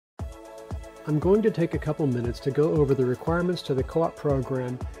I'm going to take a couple minutes to go over the requirements to the co-op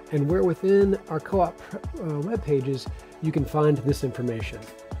program and where within our co-op web pages you can find this information.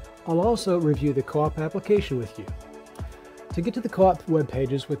 I'll also review the co-op application with you. To get to the co-op web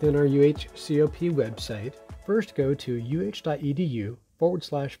pages within our UHCOP website, first go to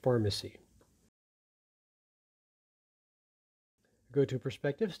uh.edu/pharmacy. Go to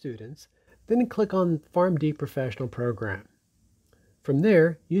Prospective Students, then click on PharmD Professional Program. From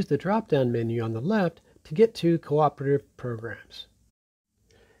there, use the drop-down menu on the left to get to Cooperative Programs.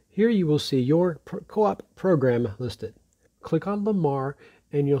 Here you will see your co-op program listed. Click on LAMAR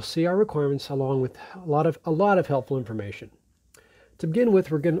and you'll see our requirements along with a lot of helpful information. To begin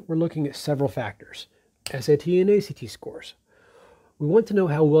with, we're looking at several factors: SAT and ACT scores. We want to know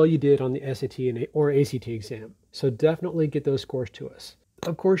how well you did on the SAT or ACT exam, so definitely get those scores to us.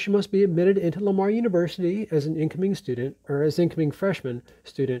 Of course, you must be admitted into Lamar University as an incoming student or as incoming freshman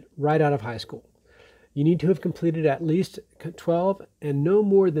student right out of high school. You need to have completed at least 12 and no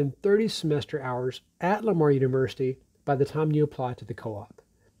more than 30 semester hours at Lamar University by the time you apply to the co-op.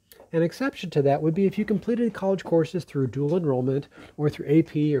 An exception to that would be if you completed college courses through dual enrollment or through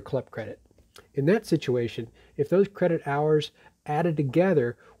AP or CLEP credit. In that situation, if those credit hours added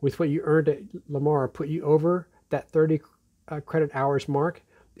together with what you earned at Lamar put you over that 30 credit hours mark,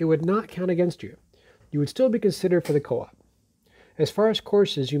 it would not count against you. You would still be considered for the co-op. As far as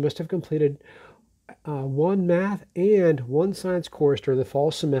courses, you must have completed one math and one science course during the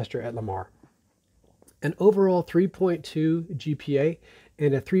fall semester at Lamar. An overall 3.2 GPA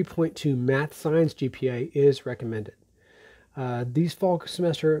and a 3.2 math science GPA is recommended. These fall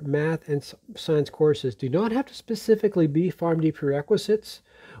semester math and science courses do not have to specifically be PharmD prerequisites,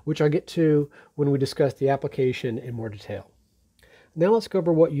 which I'll get to when we discuss the application in more detail. Now let's go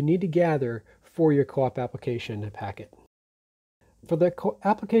over what you need to gather for your co-op application packet. For the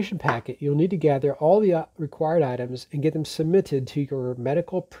application packet, you'll need to gather all the required items and get them submitted to your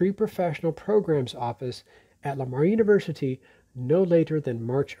medical pre-professional programs office at Lamar University no later than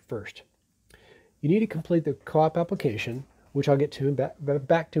March 1st. You need to complete the co-op application, which I'll get to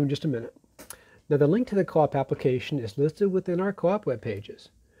back to in just a minute. Now, the link to the co-op application is listed within our co-op web pages.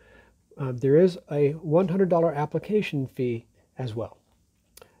 There is a $100 application fee as well.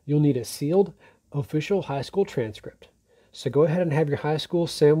 You'll need a sealed official high school transcript. So go ahead and have your high school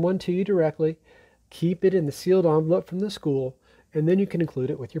send one to you directly, keep it in the sealed envelope from the school, and then you can include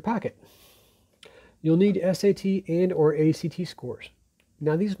it with your packet. You'll need SAT and or ACT scores.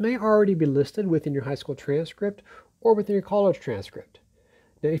 Now, these may already be listed within your high school transcript or within your college transcript.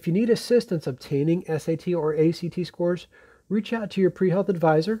 Now, if you need assistance obtaining SAT or ACT scores, reach out to your pre-health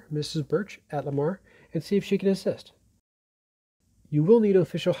advisor, Mrs. Birch at Lamar, and see if she can assist. You will need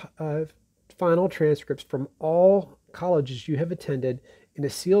official final transcripts from all colleges you have attended in a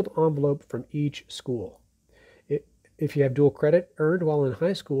sealed envelope from each school. If you have dual credit earned while in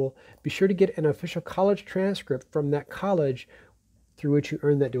high school, be sure to get an official college transcript from that college through which you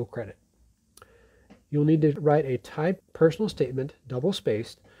earned that dual credit. You'll need to write a typed personal statement,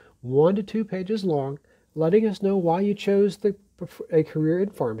 double-spaced, 1 to 2 pages long, letting us know why you chose a career in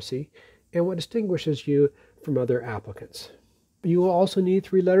pharmacy and what distinguishes you from other applicants. You will also need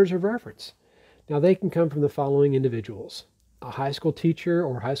 3 letters of reference. Now, they can come from the following individuals: a high school teacher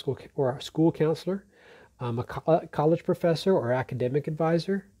or a school counselor, a college professor or academic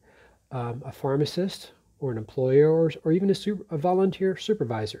advisor, a pharmacist or an employer, or even a volunteer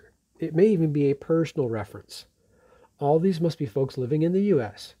supervisor. It may even be a personal reference. All these must be folks living in the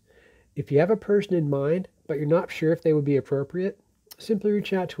U.S. If you have a person in mind, but you're not sure if they would be appropriate, simply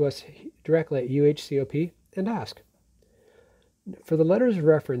reach out to us directly at UHCOP and ask. For the letters of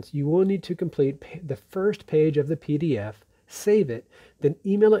reference, you will need to complete the first page of the PDF, save it, then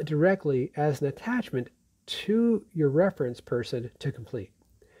email it directly as an attachment to your reference person to complete.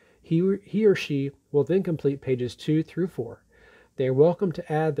 He or she will then complete pages 2 through 4. They are welcome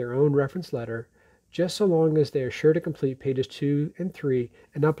to add their own reference letter, just so long as they are sure to complete pages 2 and 3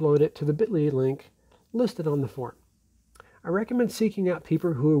 and upload it to the bit.ly link listed on the form. I recommend seeking out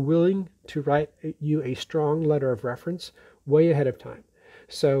people who are willing to write you a strong letter of reference way ahead of time,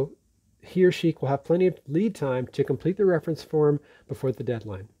 so he or she will have plenty of lead time to complete the reference form before the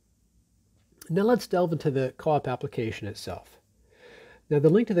deadline. Now let's delve into the co-op application itself. Now, the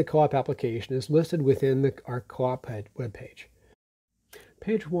link to the co-op application is listed within our co-op webpage.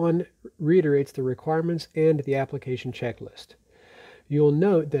 Page 1 reiterates the requirements and the application checklist. You'll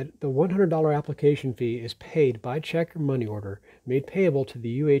note that the $100 application fee is paid by check or money order made payable to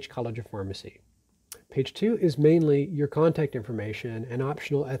the UH College of Pharmacy. Page 2 is mainly your contact information and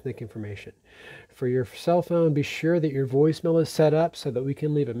optional ethnic information. For your cell phone, be sure that your voicemail is set up so that we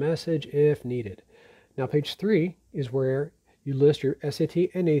can leave a message if needed. Now, page 3 is where you list your SAT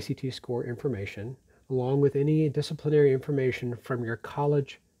and ACT score information, along with any disciplinary information from your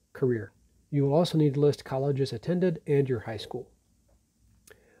college career. You will also need to list colleges attended and your high school.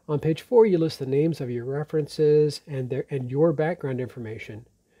 On page 4, you list the names of your references and your background information.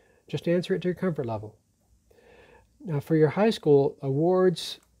 Just answer it to your comfort level. Now, for your high school,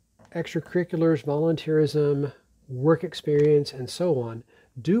 awards, extracurriculars, volunteerism, work experience, and so on,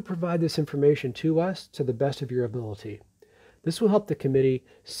 do provide this information to us to the best of your ability. This will help the committee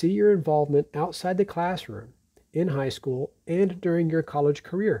see your involvement outside the classroom, in high school, and during your college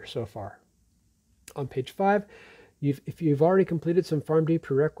career so far. On page 5, if you've already completed some PharmD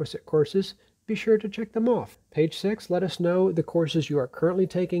prerequisite courses, be sure to check them off. Page 6, let us know the courses you are currently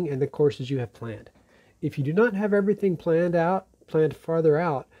taking and the courses you have planned. If you do not have everything planned farther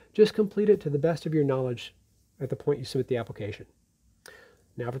out, just complete it to the best of your knowledge at the point you submit the application.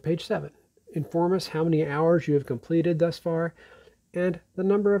 Now for page 7, inform us how many hours you have completed thus far and the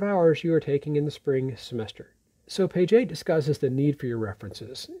number of hours you are taking in the spring semester. So page 8 discusses the need for your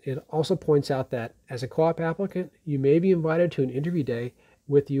references. It also points out that as a co-op applicant, you may be invited to an interview day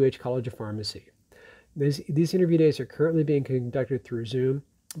with the UH College of Pharmacy. These interview days are currently being conducted through Zoom,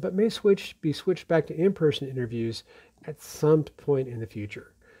 but may be switched back to in-person interviews at some point in the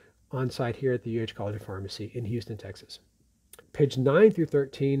future, on site here at the UH College of Pharmacy in Houston, Texas. Page 9 through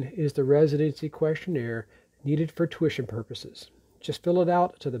 13 is the residency questionnaire needed for tuition purposes. Just fill it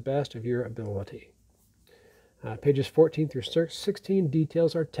out to the best of your ability. Pages 14 through 16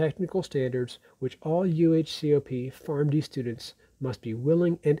 details our technical standards, which all UHCOP PharmD students must be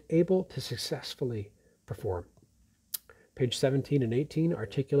willing and able to successfully perform. Page 17 and 18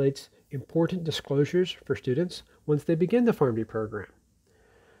 articulates important disclosures for students once they begin the PharmD program.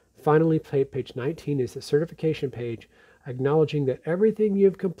 Finally, page 19 is the certification page, acknowledging that everything you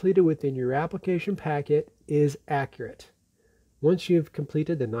have completed within your application packet is accurate. Once you've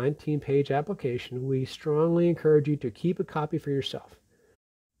completed the 19-page application, we strongly encourage you to keep a copy for yourself.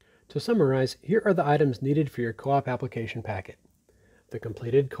 To summarize, here are the items needed for your co-op application packet: the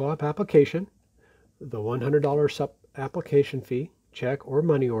completed co-op application, the $100 sub-application fee, check or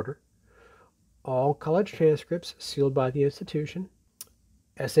money order, all college transcripts sealed by the institution,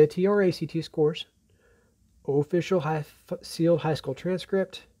 SAT or ACT scores, official sealed high school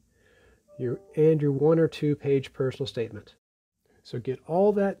transcript, and your 1 or 2 page personal statement. So get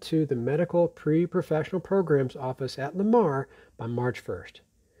all that to the Medical Pre-Professional Programs Office at LAMAR by March 1st.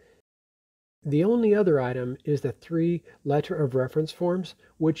 The only other item is the 3 letter of reference forms,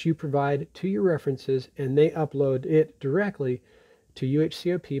 which you provide to your references, and they upload it directly to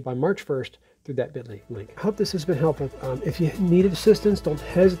UHCOP by March 1st through that bit.ly link. I hope this has been helpful. If you needed assistance, don't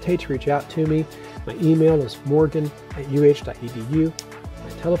hesitate to reach out to me. My email is morgan@uh.edu. My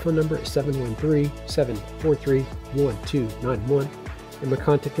telephone number is 713-743-1291, and my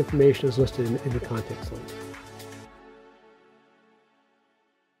contact information is listed in the context link.